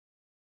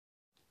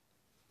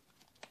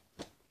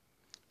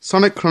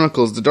Sonic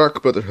Chronicles: The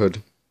Dark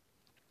Brotherhood.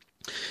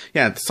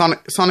 Yeah,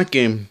 the Sonic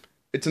game.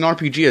 It's an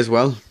RPG as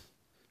well.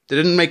 They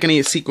didn't make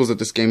any sequels of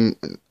this game,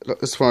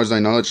 as far as I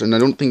know, and I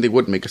don't think they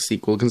would make a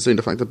sequel, considering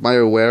the fact that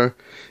BioWare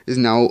is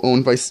now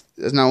owned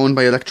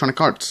by Electronic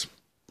Arts,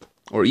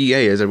 or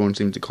EA, as everyone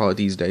seems to call it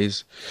these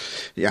days.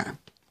 Yeah,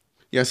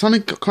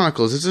 Sonic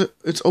Chronicles.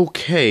 It's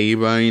okay,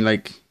 but I mean,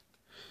 like,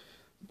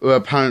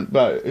 but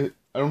I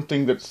don't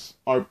think that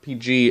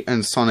RPG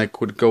and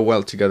Sonic would go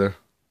well together,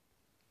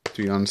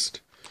 to be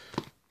honest.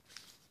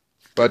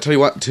 But I tell you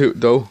what, too,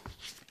 though.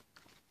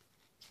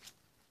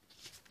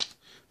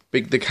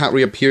 Big the cat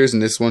reappears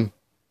in this one,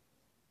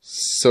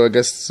 so I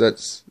guess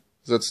that's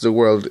the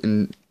world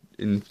in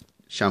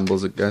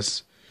shambles, I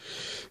guess.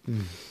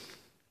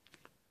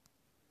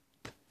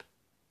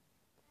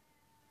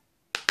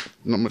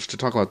 Not much to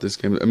talk about this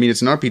game. I mean,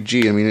 it's an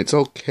RPG. I mean, it's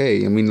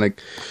okay. I mean,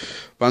 like,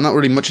 but I'm not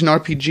really much in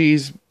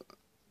RPGs.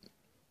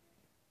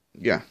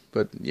 Yeah,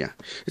 but yeah,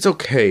 it's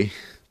okay.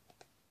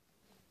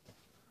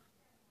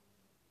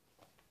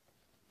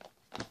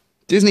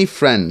 Disney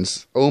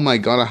Friends. Oh my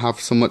god, I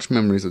have so much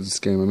memories of this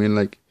game. I mean,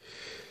 like,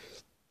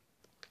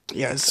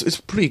 yeah,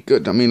 it's pretty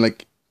good. I mean,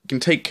 like, you can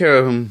take care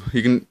of him.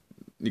 You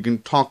can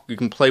talk. You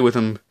can play with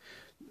him.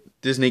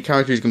 Disney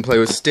characters. You can play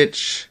with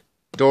Stitch,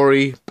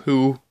 Dory,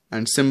 Pooh,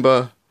 and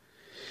Simba.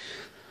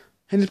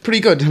 And it's pretty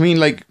good. I mean,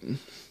 like,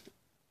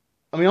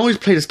 I always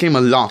played this game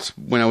a lot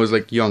when I was,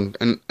 like, young.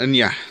 And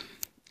yeah,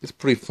 it's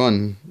pretty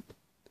fun.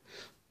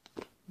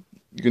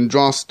 You can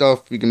draw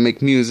stuff. You can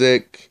make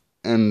music.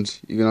 And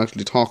you can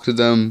actually talk to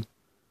them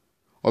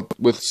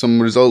with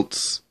some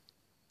results,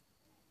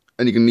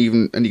 and you can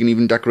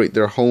even decorate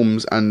their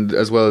homes, and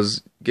as well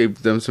as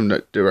give them some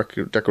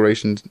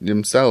decorations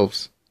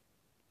themselves.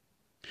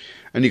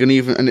 And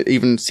it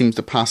even seems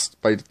to pass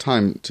by the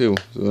time too,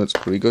 so that's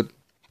pretty good.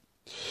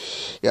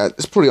 Yeah,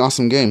 it's a pretty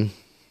awesome game.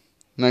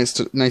 Nice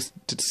to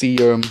see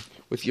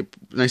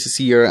nice to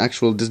see your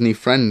actual Disney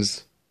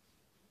friends.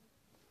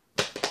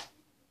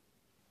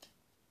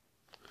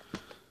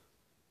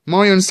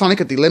 Mario and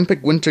Sonic at the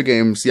Olympic Winter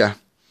Games, yeah.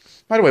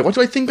 By the way, what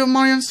do I think of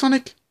Mario and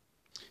Sonic?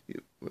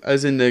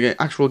 As in the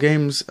actual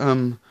games,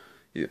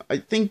 I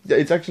think that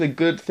it's actually a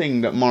good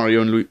thing that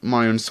Mario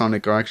and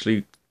Sonic are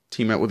actually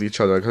team out with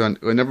each other, because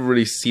I never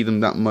really see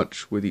them that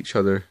much with each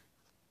other.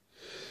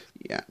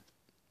 Yeah.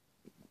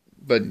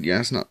 But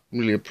yeah, it's not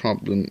really a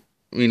problem.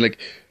 I mean, like,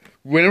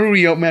 whenever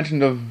you imagine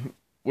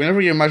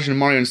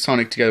Mario and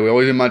Sonic together, we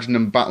always imagine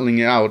them battling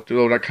it out.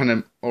 Although that kind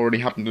of already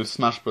happened with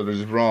Smash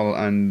Brothers Brawl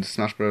and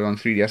Smash Brothers on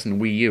 3DS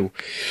and Wii U.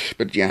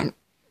 But yeah,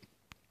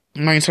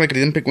 Mario and Sonic at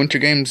the Olympic Winter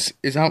Games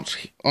is out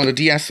on the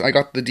DS. I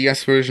got the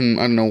DS version.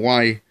 I don't know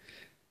why,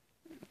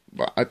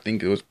 but I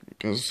think it was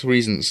because of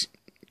reasons.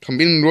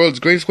 Combining the world's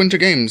greatest winter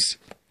games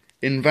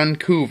in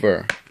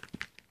Vancouver.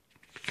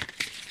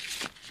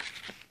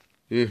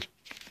 Ew.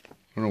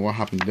 I don't know what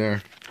happened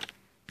there.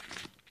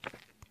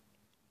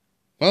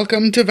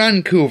 Welcome to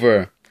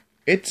Vancouver.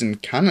 It's in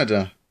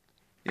Canada.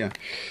 Yeah.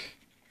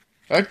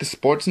 I like the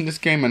sports in this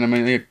game, and I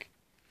mean, like,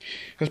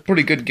 it's a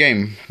pretty good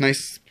game.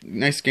 Nice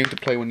game to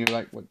play when you're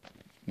like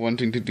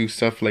wanting to do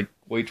stuff like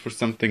wait for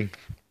something.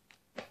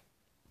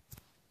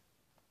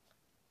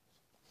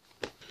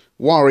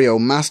 Wario,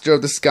 Master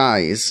of the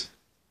Skies.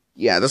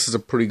 Yeah, this is a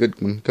pretty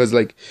good one, because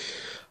like,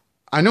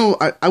 I know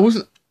I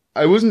wasn't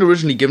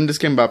originally given this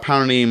game, but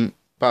apparently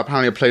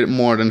I played it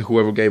more than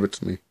whoever gave it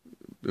to me.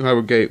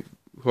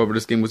 Whoever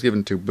this game was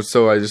given to. But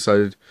so I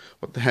decided,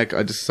 what the heck,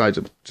 I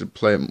decided to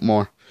play it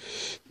more.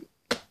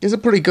 Is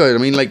it pretty good? I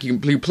mean, like, you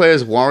play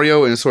as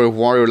Wario in a sort of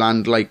Wario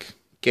Land-like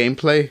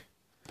gameplay.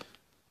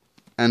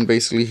 And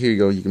basically, here you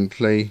go, you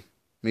can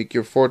make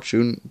your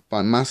fortune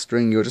by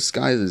mastering your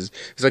disguises.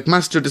 It's like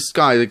Master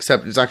Disguise,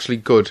 except it's actually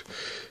good.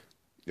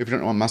 If you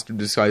don't know what Master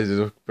Disguise is,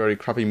 a very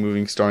crappy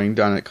movie starring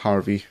Dana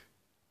Carvey.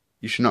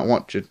 You should not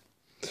watch it.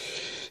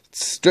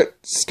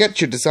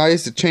 Sketch your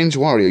desires to change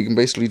Wario. You can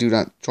basically do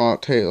that. Draw a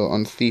tail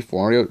on Thief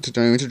Wario to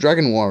turn into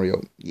Dragon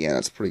Wario. Yeah,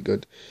 that's pretty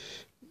good.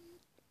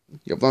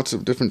 You have lots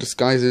of different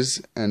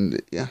disguises,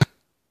 and yeah,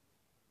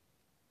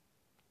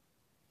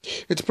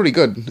 it's pretty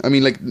good. I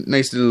mean, like,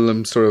 nice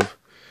little sort of.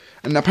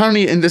 And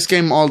apparently, in this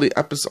game, all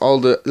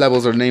the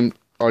levels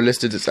are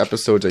listed as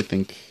episodes, I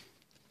think.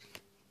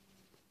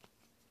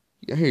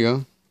 Yeah, here you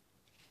go.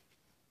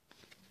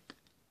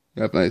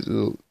 You have nice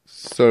little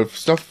sort of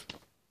stuff.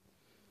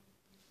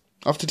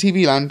 Off to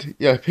TV Land.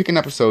 Yeah, pick an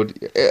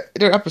episode.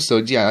 They're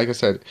episodes, yeah, like I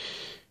said.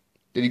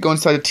 You go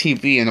inside the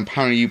TV and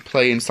apparently you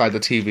play inside the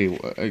TV.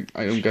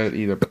 I don't get it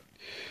either, but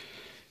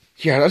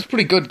yeah, that's a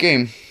pretty good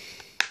game.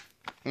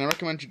 And I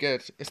recommend you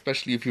get it,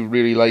 especially if you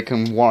really like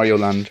Wario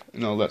Land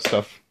and all that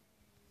stuff.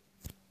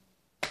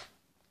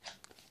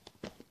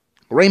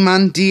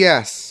 Rayman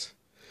DS.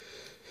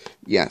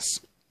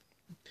 Yes.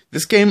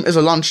 This game is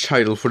a launch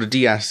title for the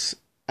DS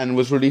and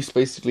was released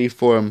basically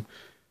for and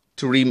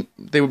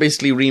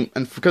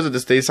because of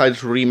this they decided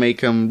to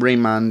remake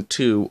Rayman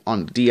 2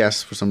 on the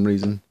DS for some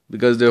reason,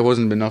 because there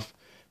wasn't enough,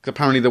 because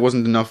apparently there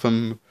wasn't enough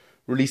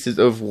releases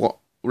of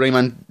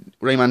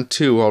Rayman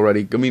 2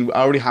 already. I mean,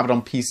 I already have it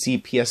on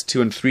PC,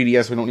 PS2, and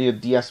 3DS. We don't need a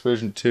DS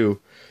version 2.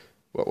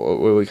 What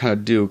we kind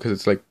of do, because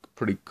it's like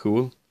pretty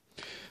cool.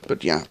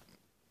 But yeah.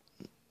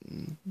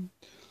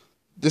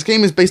 This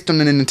game is based on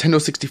a Nintendo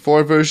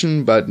 64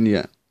 version, but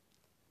yeah.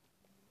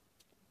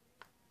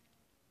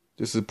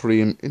 This is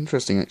pretty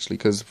interesting, actually,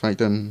 because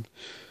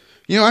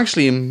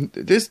actually,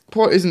 this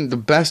port isn't the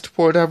best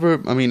port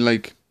ever. I mean,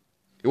 like,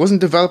 it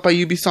wasn't developed by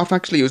Ubisoft,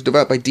 actually. It was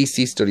developed by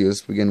DC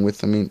Studios to begin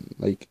with. I mean,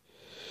 like,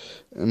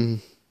 if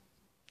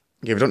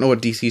you don't know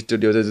what DC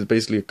Studios is, it's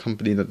basically a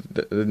company that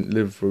didn't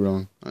live for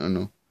long. I don't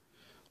know.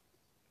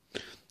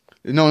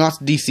 No, not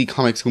DC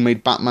Comics, who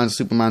made Batman,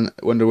 Superman,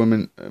 Wonder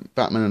Woman,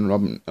 Batman and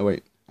Robin. Oh,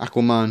 wait.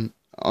 Aquaman,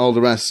 all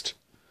the rest.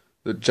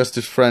 The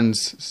Justice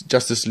Friends,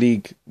 Justice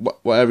League,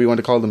 whatever you want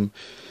to call them.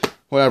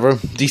 Whatever.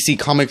 DC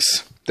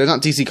Comics. They're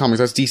not DC Comics,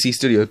 that's DC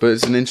Studios, but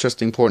it's an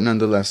interesting port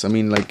nonetheless. I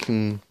mean, like,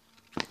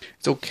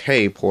 it's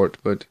okay port,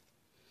 but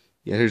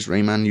yeah, here's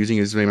Rayman using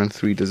his Rayman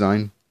 3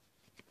 design.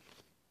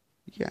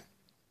 Yeah.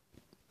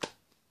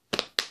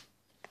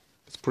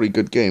 It's a pretty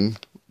good game,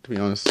 to be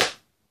honest.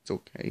 It's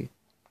okay.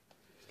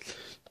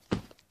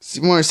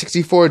 Super Mario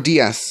 64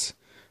 DS.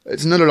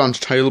 It's another launch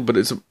title, but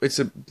it's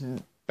a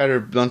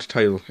better launch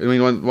title. I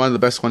mean, one of the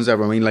best ones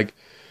ever. I mean, like,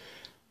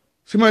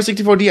 Super Mario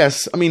 64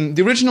 DS. I mean,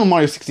 the original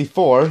Mario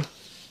 64.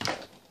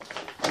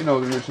 You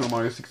know the original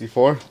Mario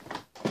 64.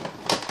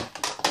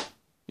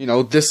 You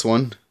know, this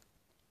one.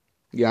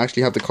 You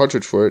actually have the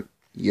cartridge for it.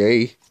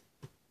 Yay.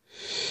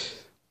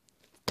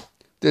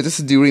 Yeah, this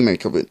is the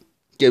remake of it.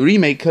 Yeah,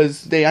 remake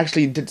because they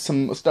actually did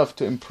some stuff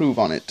to improve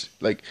on it.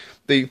 Like,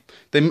 they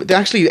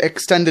actually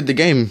extended the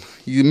game.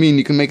 You mean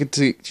you can make it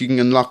to, you can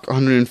unlock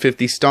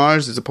 150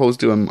 stars as opposed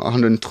to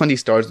 120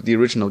 stars of the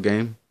original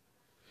game.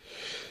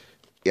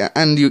 Yeah,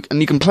 and you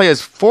can play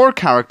as 4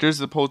 characters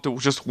as opposed to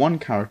just 1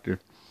 character.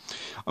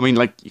 I mean,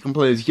 like, you can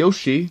play as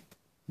Yoshi,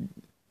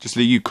 just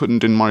like you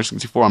couldn't in Mario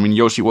 64. I mean,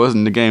 Yoshi was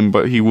in the game,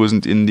 but he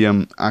wasn't in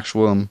the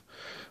actual,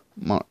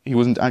 he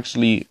wasn't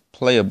actually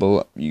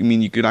playable. You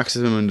mean you could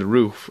access him on the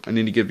roof, and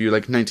then he give you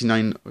like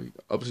 99,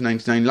 up to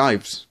 99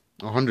 lives,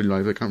 or 100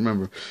 lives, I can't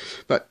remember.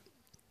 But,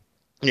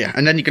 yeah,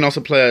 and then you can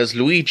also play as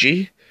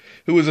Luigi,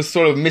 who was a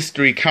sort of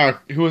mystery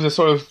character, who was a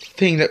sort of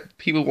thing that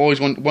people always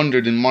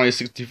wondered in Mario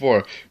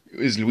 64.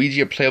 Is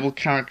Luigi a playable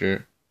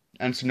character?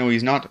 Answer, no,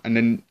 he's not. And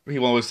then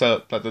people always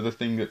thought that the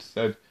thing that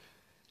said,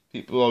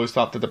 people always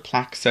thought that the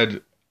plaque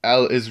said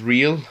L is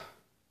real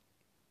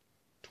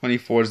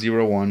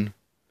 2401,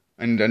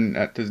 and then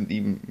that doesn't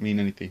even mean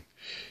anything.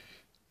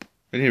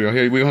 But here we go.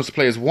 Here we also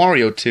play as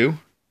Wario 2,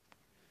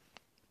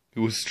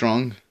 who was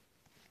strong,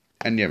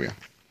 and there we are.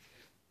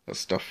 That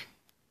stuff.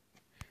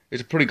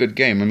 It's a pretty good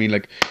game. I mean,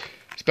 like,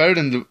 it's better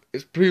than the.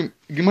 It's pretty.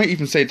 You might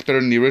even say it's better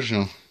than the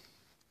original.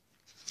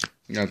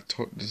 Yeah,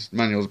 this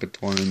manual's a bit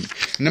torn.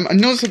 And I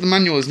noticed that the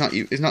manual is not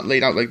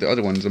laid out like the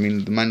other ones. I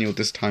mean, the manual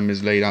this time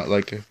is laid out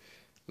like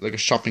a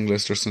shopping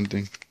list or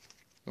something.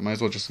 I might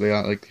as well just lay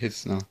out like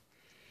hits now.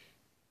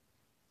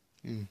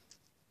 But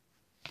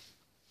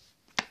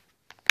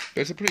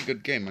it's a pretty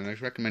good game, and I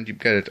recommend you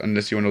get it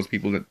unless you're one of those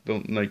people that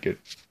don't like it,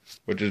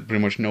 which is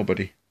pretty much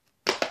nobody.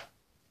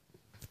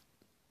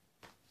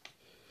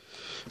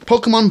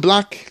 Pokemon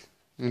Black.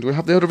 Do I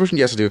have the other version?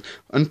 Yes, I do.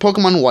 And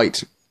Pokemon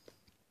White.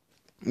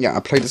 Yeah,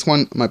 I played this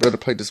one. My brother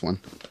played this one.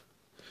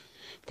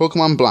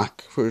 Pokemon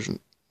Black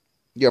version.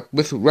 Yep,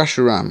 with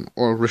Reshiram,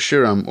 or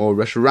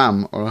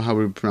Reshiram, or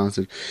however you pronounce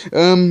it.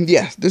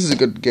 Yeah, this is a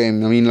good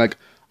game. I mean, like,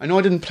 I know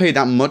I didn't play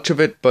that much of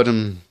it, but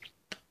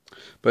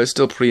it's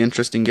still a pretty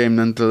interesting game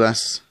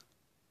nonetheless.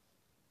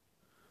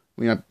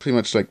 I mean, I pretty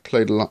much, like,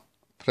 played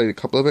a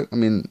couple of it. I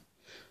mean,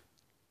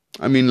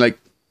 like,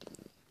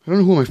 I don't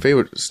know who my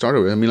favorite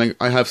starter is. I mean, like,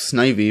 I have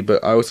Snivy,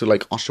 but I also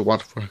like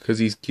Oshawott because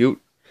he's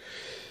cute.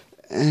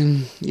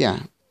 And,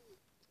 yeah.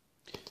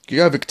 You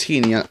got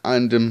Victini,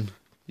 and,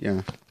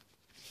 yeah.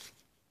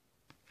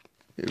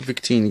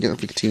 Victini, get a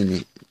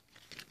Victini.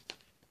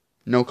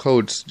 No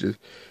codes,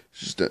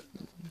 just that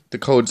the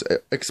codes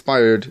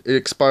expired. It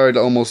expired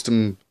almost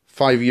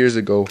 5 years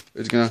ago.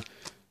 The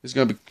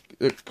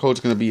code's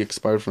gonna be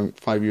expired from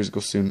 5 years ago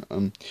soon.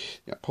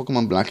 Yeah,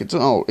 Pokemon Black.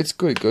 It's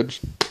good.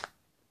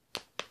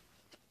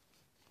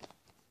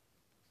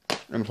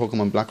 And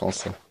Pokemon Black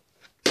also.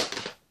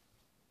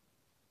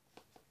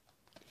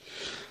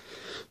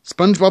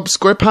 SpongeBob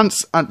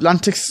SquarePants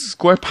Atlantis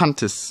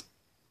SquarePantis.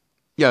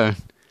 Yeah.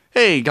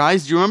 Hey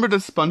guys, do you remember the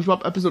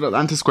SpongeBob episode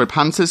Atlantis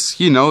SquarePantis?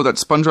 You know, that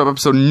SpongeBob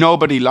episode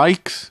nobody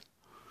likes?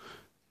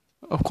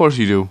 Of course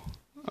you do.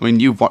 I mean,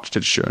 you've watched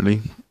it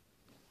surely.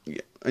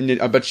 Yeah, and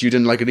I bet you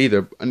didn't like it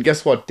either. And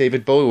guess what?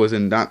 David Bowie was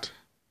in that.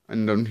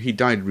 And he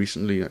died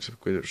recently. That's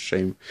quite a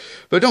shame.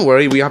 But don't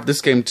worry, we have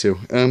this game too.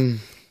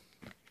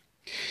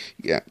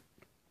 Yeah.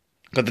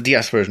 Got the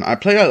DS version. I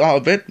play a lot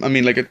of it. I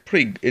mean, like, it's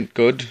pretty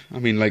good. I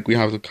mean, like, we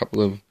have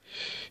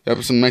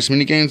some nice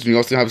mini games. We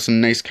also have some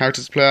nice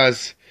characters to play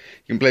as.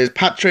 You can play as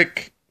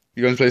Patrick.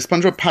 You can play as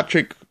SpongeBob,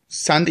 Patrick,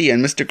 Sandy,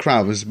 and Mr.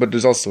 Krabs. But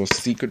there's also a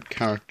secret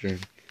character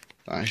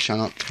that I shall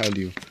not tell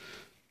you.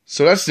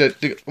 So that's it.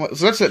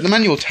 The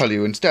manual will tell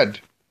you instead.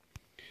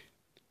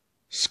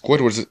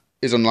 Squidward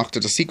is unlocked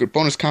as a secret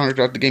bonus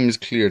character after the game is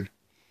cleared.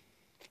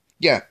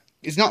 Yeah,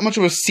 it's not much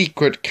of a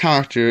secret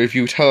character if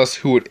you tell us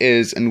who it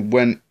is and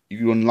when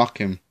you unlock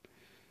him.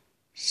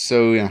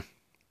 So yeah,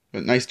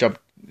 but nice job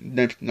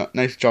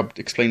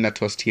explaining that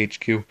to us,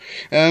 THQ.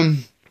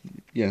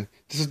 Yeah,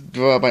 this is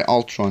developed by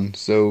Ultron,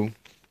 so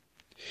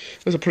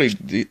it's a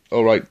pretty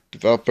alright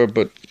developer,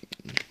 but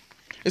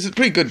it's a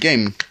pretty good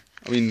game.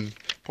 I mean,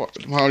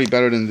 probably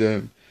better than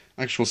the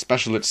actual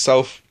special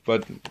itself,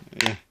 but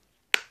yeah.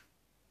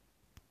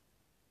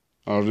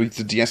 Or at least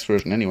the DS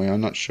version anyway.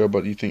 I'm not sure,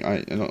 but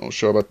I'm not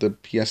sure about the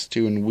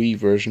PS2 and Wii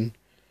version.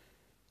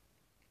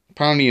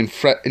 Apparently in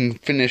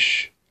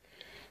Finnish,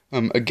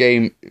 a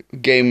game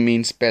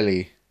means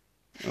belly.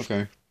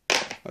 Okay,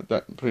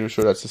 I'm pretty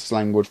sure that's a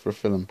slang word for a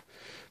film.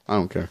 I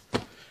don't care.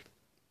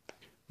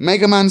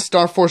 Mega Man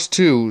Star Force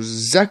 2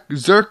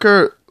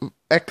 Zerker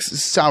X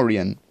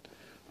Saurian.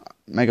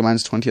 Mega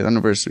Man's 20th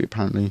anniversary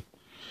apparently.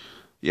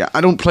 Yeah,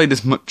 I don't play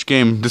this much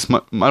game.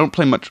 I don't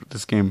play much of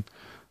this game.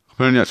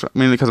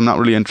 Mainly because I'm not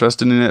really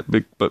interested in it.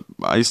 But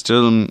I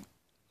still,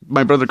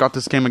 my brother got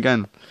this game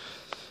again,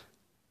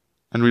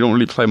 and we don't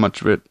really play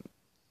much of it.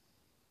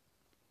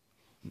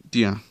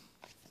 Yeah.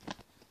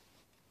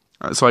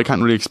 So I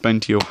can't really explain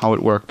to you how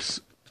it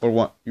works or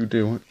what you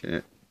do.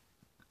 It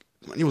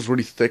was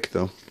really thick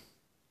though.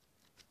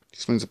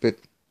 Explains a bit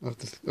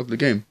of the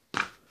game.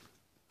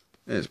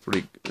 It's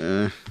pretty.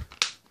 I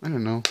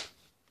don't know.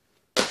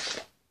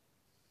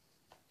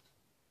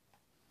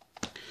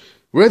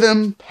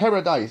 Rhythm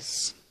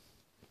Paradise.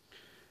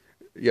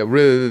 Yeah,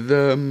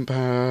 Rhythm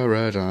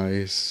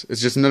Paradise.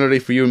 It's just another day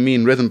for you and me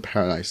in Rhythm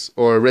Paradise.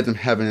 Or Rhythm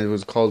Heaven, it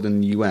was called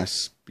in the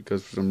US.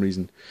 Because for some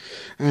reason.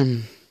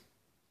 Did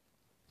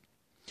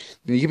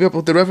you keep up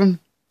with the rhythm?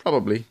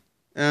 Probably.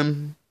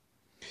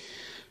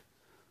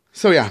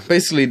 So yeah,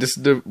 basically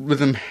the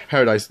Rhythm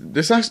Paradise.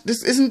 This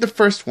isn't the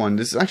first one.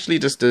 This is actually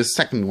just the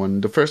second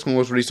one. The first one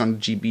was released on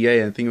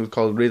GBA. I think it was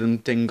called Rhythm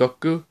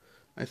Tengoku.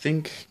 I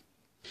think.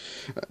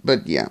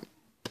 But yeah.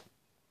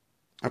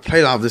 I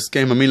played all of this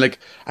game. I mean, like,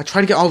 I try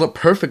to get all the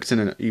perfects in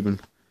it, even.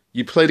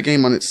 You play the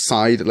game on its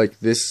side, like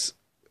this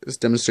is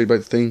demonstrated by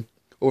the thing.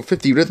 Over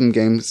 50 rhythm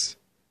games.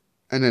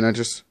 And then I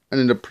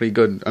ended up pretty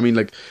good. I mean,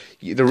 like,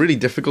 they're really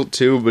difficult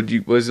too, but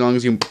as long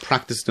as you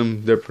practice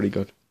them, they're pretty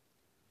good.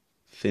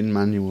 Thin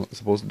manual, as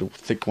opposed to the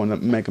thick one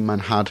that Mega Man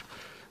had.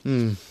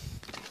 You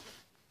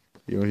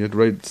had to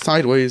write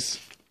sideways.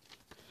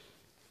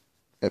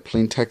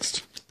 Plain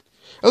text.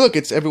 Oh look,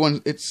 it's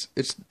everyone. It's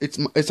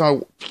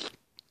our.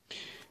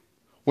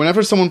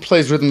 Whenever someone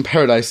plays Rhythm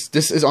Paradise,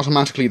 this is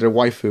automatically their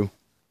waifu.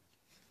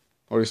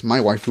 Or it's my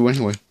waifu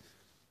anyway.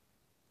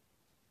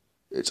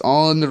 It's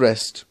all in the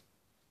rest,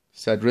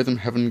 said Rhythm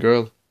Heaven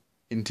Girl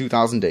in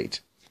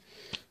 2008.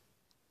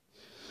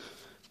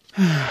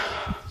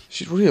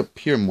 She'd really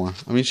appear more.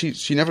 I mean, she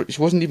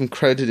wasn't even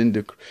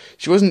credited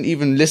she wasn't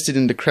even listed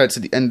in the credits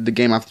at the end of the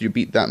game after you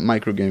beat that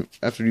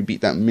after you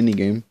beat that mini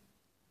game.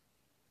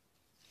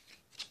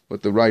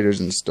 With the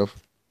writers and stuff.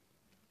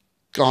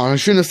 God, I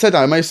shouldn't have said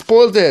that. I might have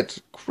spoiled it.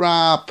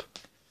 Crap.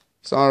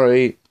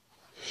 Sorry.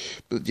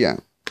 But yeah.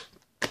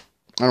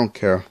 I don't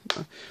care.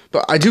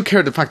 But I do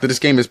care the fact that this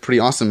game is pretty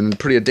awesome and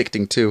pretty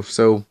addicting too.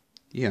 So,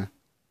 yeah.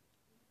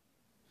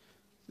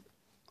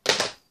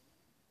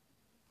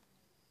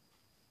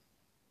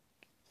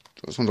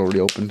 This one's already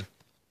opened.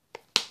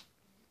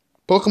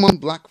 Pokemon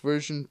Black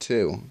version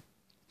 2.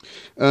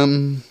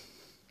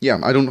 Yeah,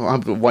 I don't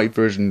have the white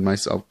version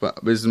myself,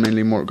 but this is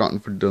mainly more gotten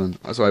for Dylan,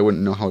 so I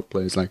wouldn't know how it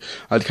plays. Like,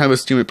 I'd kind of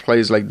assume it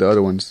plays like the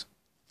other ones.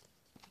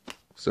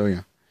 So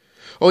yeah.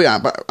 Oh yeah,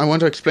 but I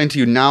want to explain to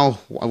you now.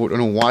 I don't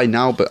know why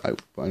now, but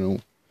I know.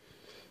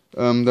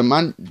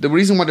 The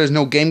reason why there's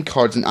no game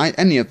cards in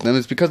any of them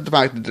is because of the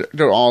fact that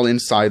they're all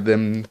inside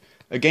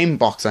a game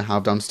box I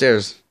have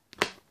downstairs.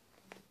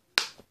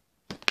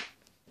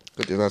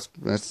 But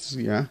that's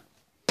yeah.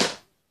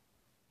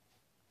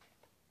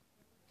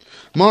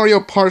 Mario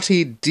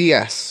Party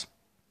DS.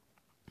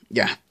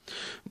 Yeah.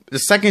 The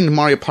second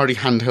Mario Party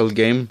handheld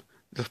game.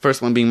 The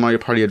first one being Mario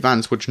Party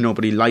Advance, which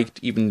nobody liked,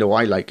 even though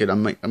I like it.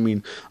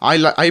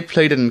 I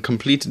played it and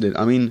completed it.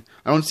 I mean,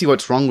 I don't see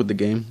what's wrong with the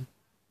game.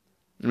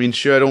 I mean,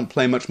 sure, I don't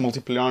play much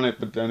multiplayer on it,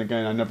 but then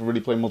again, I never really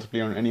play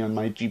multiplayer on any of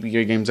my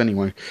GBA games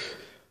anyway.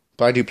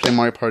 But I do play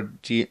Mario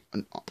Party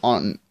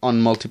on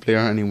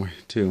multiplayer anyway,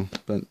 too.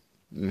 But,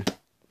 yeah.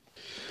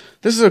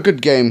 This is a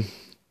good game.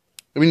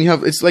 I mean,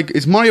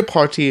 it's Mario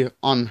Party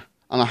on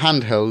a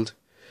handheld,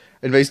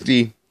 and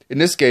basically, in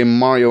this game,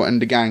 Mario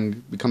and the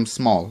gang become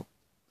small.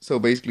 So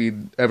basically,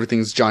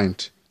 everything's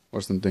giant,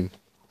 or something.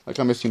 I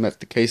can assume that's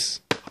the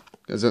case,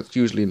 because that's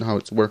usually how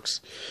it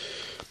works.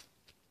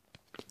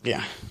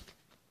 Yeah.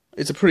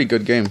 It's a pretty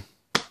good game.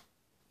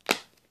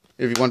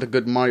 If you want a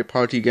good Mario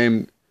Party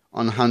game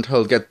on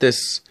handheld, get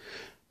this.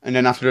 And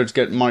then afterwards,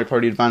 get Mario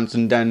Party Advance,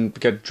 and then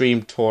get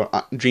Dream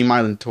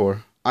Island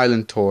Tour. I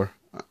don't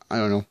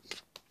know.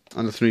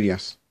 On the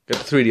 3DS. Get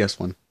the 3DS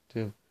one,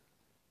 too.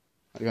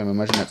 I can't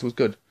imagine that was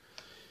good.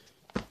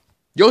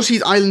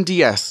 Yoshi's Island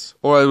DS,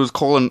 or it was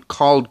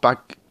called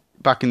back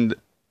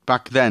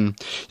back then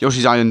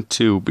Yoshi's Island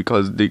 2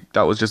 because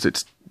that was just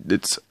its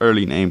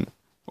early name,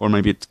 or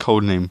maybe its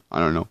code name. I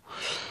don't know.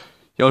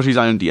 Yoshi's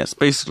Island DS.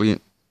 Basically,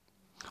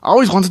 I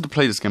always wanted to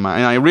play this game,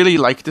 and I really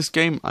like this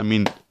game. I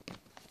mean,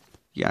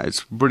 yeah,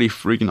 it's pretty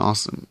freaking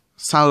awesome.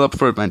 Saddle up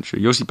for adventure.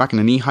 Yoshi back in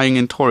the knee-high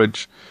in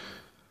Torridge.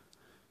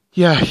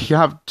 Yeah, you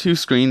have 2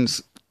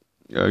 screens.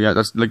 Yeah,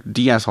 that's like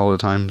DS all the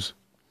times.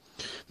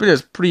 But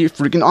it's a pretty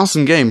freaking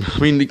awesome game. I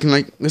mean, you can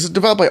this is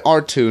developed by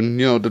Artoon,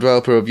 the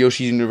developer of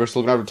Yoshi's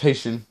Universal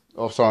Gravitation.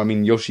 Oh, sorry, I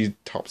mean Yoshi's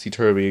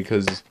Topsy-Turvy,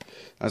 because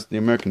that's the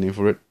American name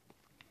for it.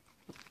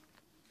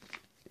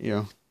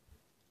 Yeah.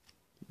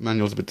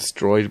 Manual's a bit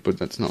destroyed, but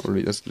that's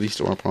the least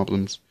of our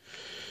problems.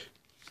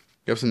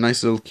 You have some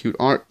nice little cute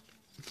art.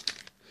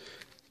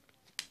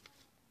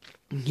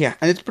 Yeah,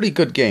 and it's a pretty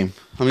good game.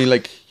 I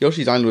mean,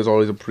 Yoshi's Island was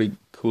always a pretty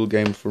cool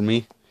game for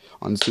me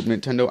on Super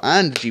Nintendo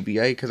and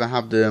GBA, because I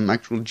have the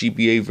actual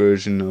GBA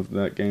version of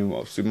that game,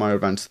 of Super Mario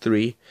Advance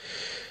 3.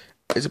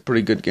 It's a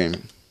pretty good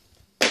game.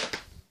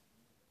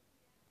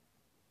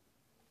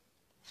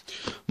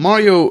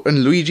 Mario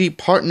and Luigi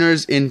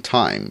Partners in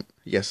Time.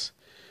 Yes.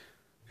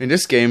 In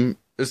this game,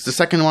 it's the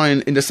second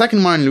Mario in the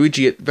second Mario and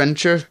Luigi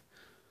adventure.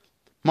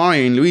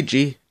 Mario and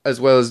Luigi,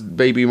 as well as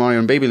Baby Mario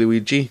and Baby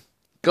Luigi,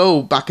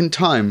 go back in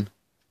time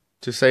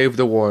to save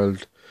the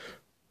world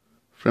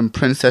from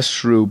Princess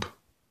Shroob,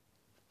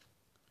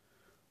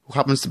 who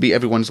happens to be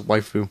everyone's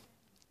waifu.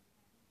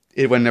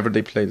 Whenever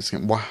they play this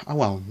game.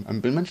 Wow,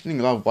 I've been mentioning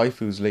a lot of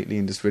waifus lately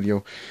in this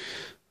video.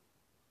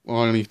 Well,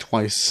 only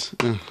twice.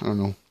 I don't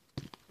know.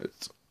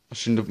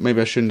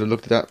 Maybe I shouldn't have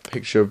looked at that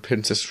picture of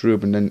Princess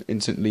Shroob and then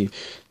instantly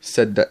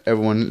said that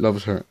everyone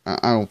loves her.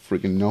 I don't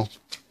freaking know.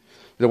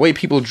 The way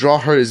people draw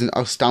her is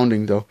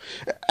astounding, though.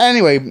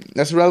 Anyway,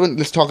 that's irrelevant.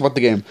 Let's talk about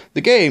the game. The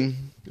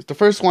game is the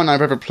first one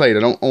I've ever played. I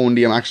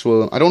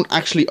don't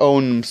actually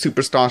own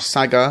Superstar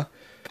Saga,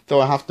 though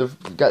I have to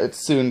get it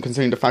soon,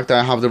 considering the fact that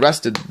I have the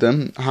rest of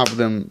them. I have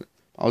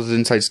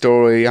Inside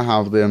Story. I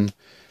have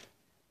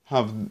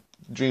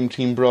Dream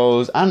Team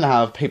Bros, and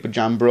I have Paper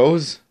Jam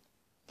Bros,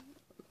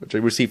 which I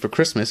received for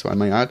Christmas, I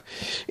might add.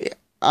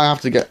 I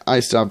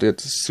still have to get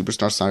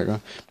Superstar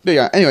Saga. But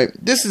yeah, anyway,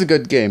 this is a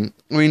good game.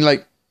 I mean,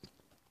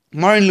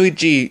 Mario and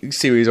Luigi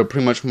series are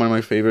pretty much one of my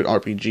favorite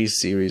RPG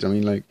series. I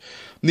mean,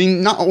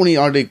 not only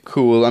are they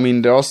cool, I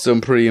mean, they're also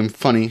pretty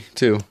funny,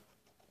 too.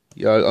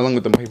 Yeah, along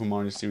with the Paper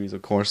Mario series,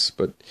 of course,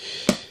 but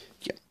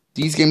yeah,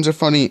 these games are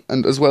funny,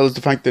 and as well as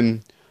the fact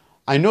that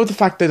I know this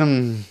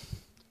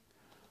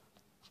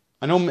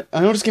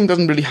game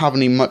doesn't really have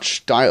any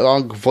much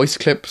dialogue, voice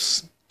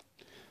clips,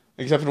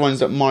 except for the ones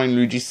that Mario and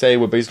Luigi say,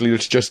 where basically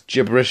it's just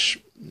gibberish.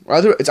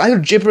 It's either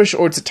gibberish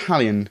or it's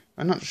Italian.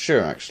 I'm not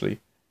sure, actually.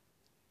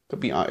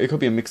 It could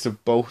be a mix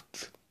of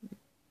both.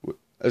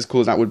 As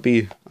cool as that would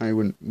be, I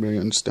wouldn't really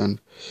understand.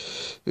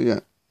 But yeah,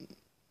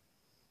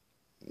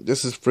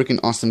 this is a freaking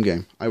awesome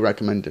game. I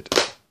recommend it.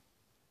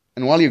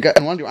 And while you're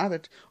at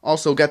it,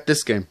 also get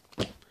this game,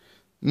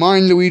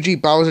 Mario and Luigi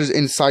Bowser's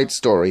Inside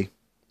Story.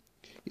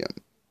 Yeah,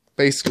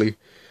 basically,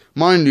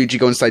 Mario and Luigi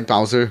go inside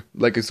Bowser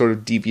like a sort of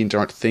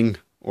DeviantArt thing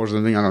or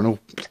something. I don't know.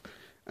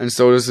 And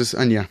so does this.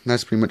 And yeah,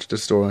 that's pretty much the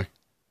story.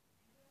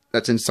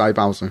 That's inside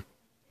Bowser.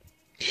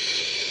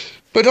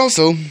 But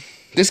also,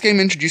 this game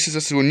introduces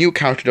us to a new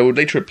character that would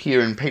later appear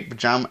in Paper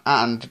Jam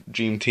and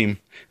Dream Team.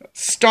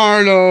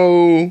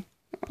 Starlow!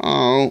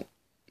 Oh,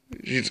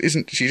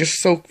 isn't she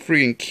just so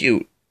freaking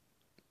cute?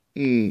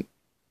 I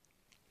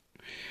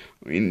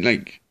mean,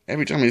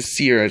 every time I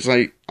see her, it's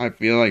I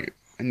feel like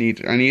I need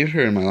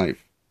her in my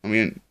life. I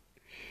mean,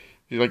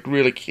 she's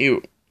really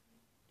cute.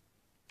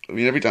 I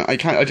mean, every time I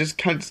just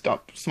can't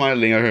stop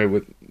smiling at her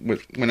with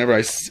whenever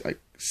I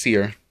see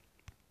her.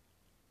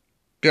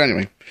 But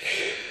anyway,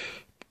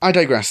 I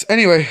digress.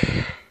 Anyway,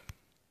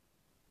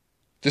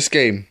 this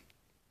game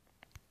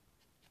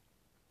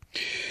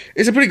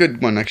is a pretty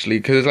good one, actually,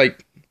 because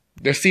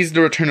there sees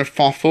the return of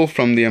Fawful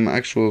from the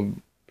Superstar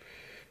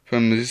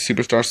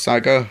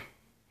Saga,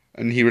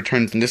 and he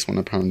returns in this one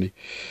apparently.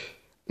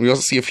 We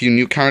also see a few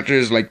new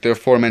characters, like the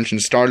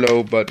aforementioned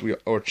Starlow,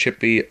 or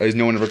Chippy, as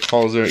no one ever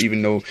calls her,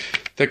 even though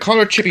they call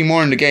her Chippy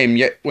more in the game.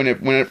 Yet when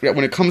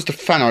it comes to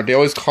fan art, they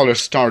always call her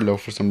Starlow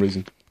for some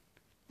reason.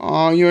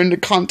 Oh, you're in the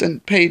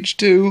content page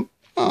too.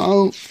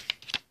 Oh,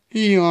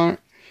 here you are.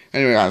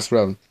 Anyway, that's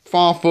relevant.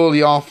 Fawful,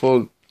 the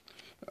awful.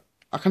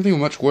 I can't think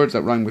of much words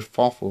that rhyme with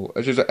Fawful.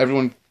 It's just that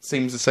everyone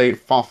seems to say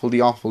Fawful,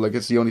 the awful, like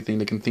it's the only thing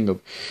they can think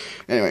of.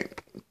 Anyway,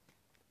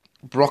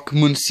 Brock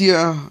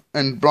Monsieur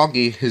and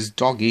Broggy, his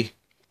doggy,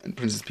 and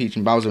Princess Peach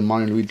and Bowser and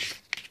Mario and Luigi.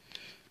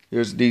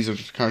 These are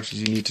the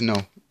characters you need to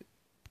know.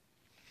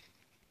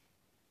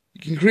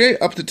 You can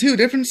create up to 2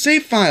 different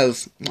save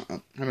files.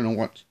 I don't know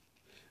what.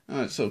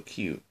 Oh, it's so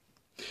cute.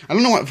 I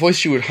don't know what voice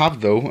she would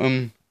have, though.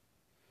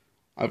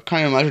 I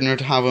kind of imagine her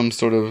to have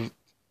sort of.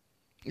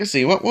 Let's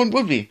see, what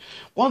would be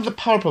one of the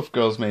Powerpuff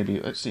Girls? Maybe.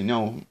 Let's see.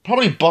 No,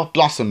 probably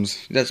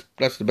Blossoms. That's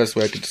the best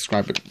way I could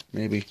describe it.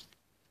 Maybe.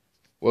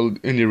 Well,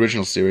 in the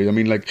original series, I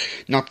mean,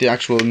 not the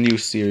actual new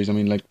series. I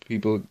mean,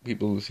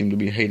 people seem to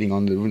be hating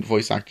on the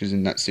voice actors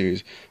in that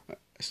series.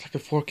 It's like the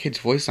 4 kids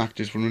voice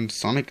actors from when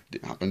Sonic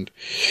happened.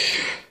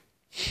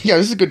 Yeah,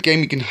 this is a good game.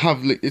 You can have,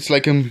 it's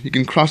like you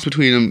can cross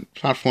between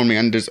platforming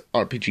and there's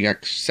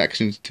RPG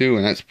sections too,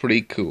 and that's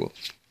pretty cool.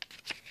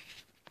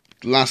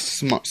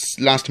 Last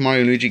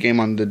Mario and Luigi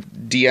game on the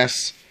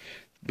DS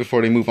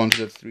before they move on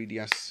to the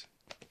 3DS.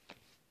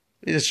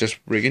 It is just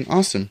friggin'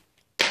 awesome.